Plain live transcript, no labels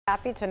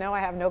Happy to know I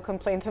have no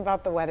complaints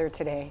about the weather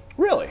today.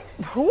 Really?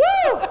 Woo!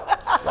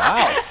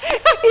 Wow.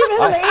 Even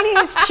Lainey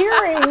is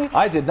cheering.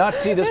 I did not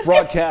see this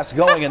broadcast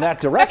going in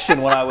that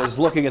direction when I was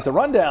looking at the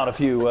rundown a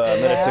few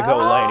minutes ago,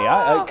 Lainey.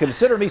 I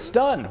consider me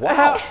stunned.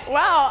 Wow.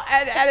 Well,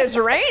 and it's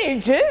raining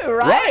too,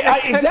 right?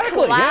 Right,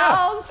 exactly,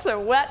 Clouds,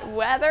 wet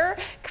weather,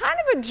 kind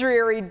of a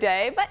dreary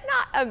day, but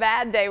not a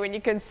bad day when you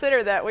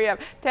consider that we have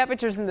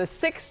temperatures in the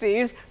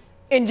 60s.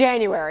 In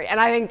January, and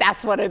I think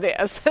that's what it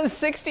is.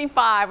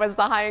 65 was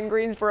the high in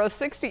Greensboro,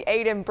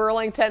 68 in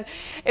Burlington.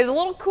 It's a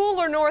little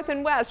cooler north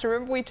and west.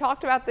 Remember, we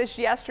talked about this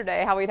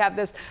yesterday, how we'd have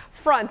this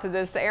front of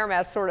this air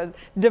mass sort of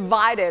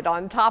divided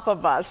on top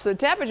of us. So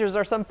temperatures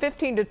are some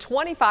 15 to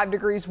 25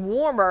 degrees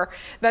warmer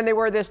than they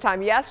were this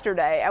time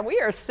yesterday. And we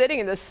are sitting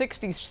in the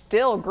 60s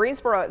still.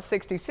 Greensboro at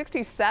 60,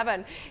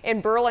 67 in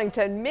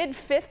Burlington, mid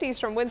 50s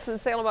from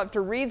Winston-Salem up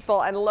to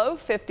Reidsville, and low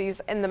 50s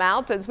in the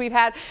mountains. We've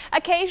had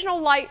occasional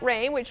light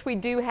rain, which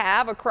we do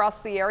have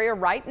across the area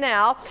right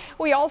now.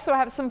 We also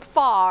have some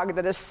fog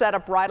that is set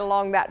up right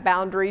along that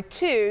boundary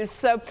too.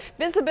 So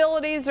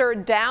visibilities are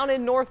down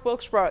in North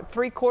Wilkesboro at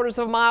 3/4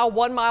 of a mile,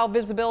 1 mile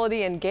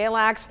visibility in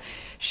Galax.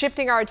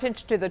 Shifting our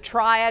attention to the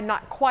Triad,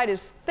 not quite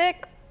as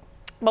thick,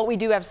 but we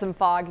do have some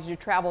fog as you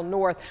travel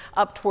north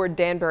up toward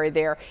Danbury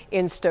there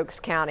in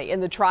Stokes County. In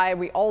the Triad,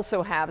 we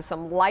also have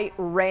some light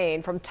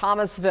rain from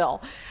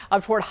Thomasville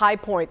up toward High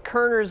Point,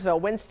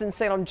 Kernersville,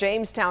 Winston-Salem,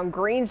 Jamestown,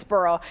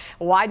 Greensboro.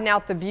 Widen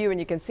out the view and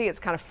you can see it's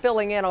kind of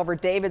filling in over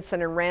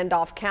Davidson and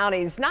Randolph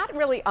counties. Not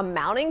really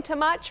amounting to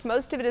much.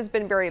 Most of it has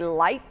been very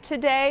light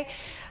today.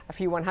 A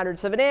few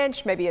 1/100ths of an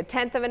inch, maybe a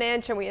 1/10 of an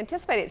inch, and we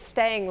anticipate it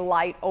staying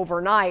light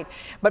overnight,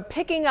 but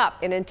picking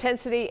up in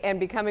intensity and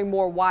becoming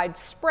more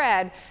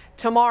widespread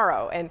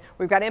tomorrow. And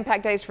we've got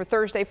impact days for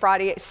Thursday,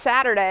 Friday,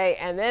 Saturday,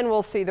 and then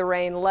we'll see the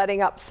rain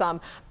letting up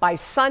some by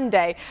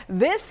Sunday.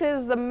 This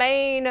is the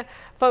main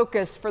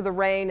focus for the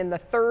rain in the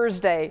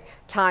Thursday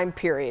time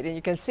period, and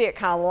you can see it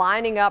kind of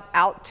lining up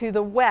out to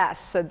the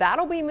west. So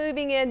that'll be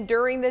moving in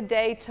during the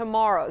day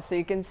tomorrow. So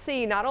you can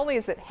see not only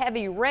is it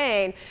heavy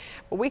rain,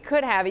 but we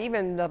could have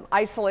even the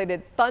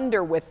isolated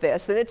thunder with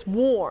this, and it's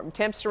warm.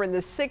 Temps are in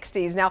the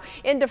 60s. Now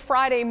into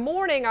Friday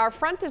morning, our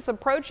front is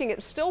approaching.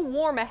 It's still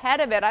warm ahead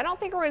of it. I don't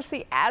think we're going to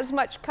see as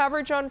much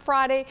coverage on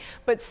Friday,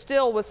 but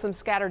still with some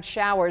scattered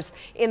showers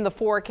in the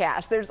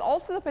forecast. There's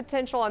also the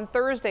potential on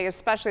Thursday,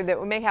 especially, that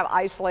we may have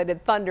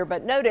isolated thunder,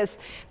 but notice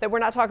that we're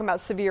not talking about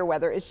severe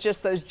weather. It's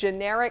just those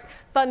generic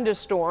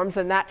thunderstorms,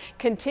 and that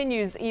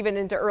continues even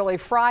into early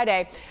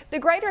Friday. The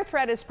greater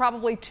threat is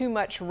probably too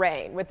much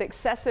rain, with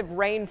excessive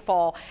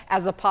rainfall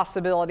as a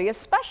possibility,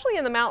 especially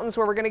in the mountains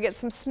where we're going to get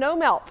some snow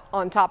melt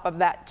on top of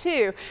that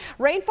too.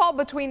 Rainfall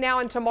between now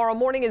and tomorrow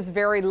morning is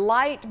very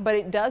light, but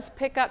it does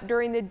pick up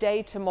during the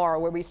day tomorrow,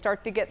 where we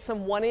start to get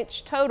some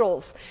 1-inch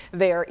totals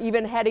there,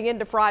 even heading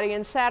into Friday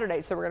and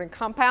Saturday. So we're going to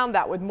compound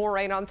that with more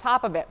rain on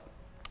top of it.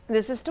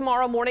 This is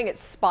tomorrow morning.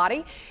 It's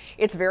spotty.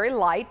 It's very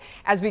light.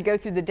 As we go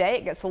through the day,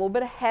 it gets a little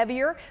bit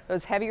heavier.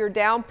 Those heavier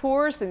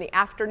downpours in the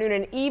afternoon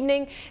and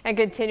evening, and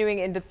continuing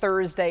into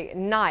Thursday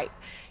night.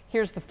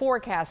 Here's the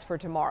forecast for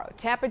tomorrow.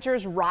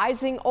 Temperatures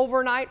rising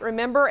overnight,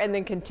 remember, and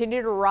then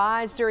continue to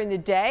rise during the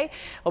day.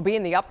 We'll be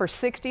in the upper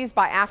 60s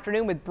by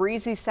afternoon with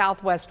breezy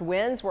southwest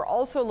winds. We're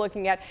also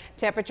looking at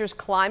temperatures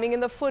climbing in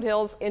the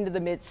foothills into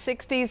the mid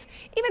 60s.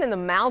 Even in the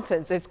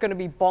mountains, it's going to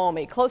be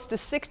balmy, close to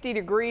 60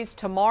 degrees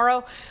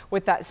tomorrow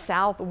with that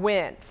south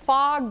wind.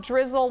 Fog,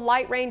 drizzle,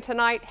 light rain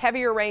tonight,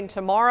 heavier rain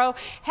tomorrow.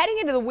 Heading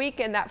into the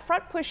weekend, that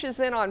front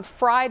pushes in on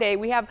Friday.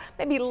 We have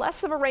maybe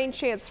less of a rain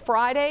chance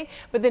Friday,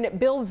 but then it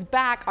builds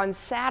back on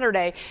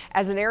Saturday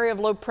as an area of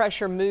low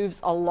pressure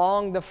moves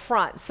along the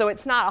front. So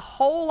it's not a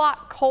whole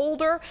lot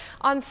colder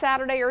on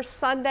Saturday or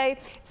Sunday.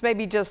 It's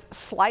maybe just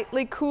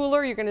slightly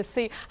cooler. You're going to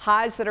see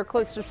highs that are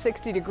close to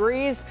 60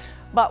 degrees.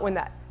 But when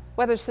that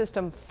weather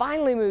system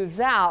finally moves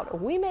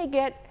out, we may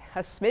get a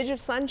smidge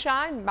of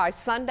sunshine by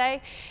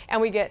Sunday,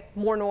 and we get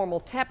more normal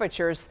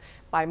temperatures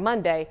by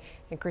Monday.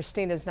 And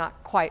Christina's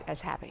not quite as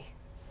happy.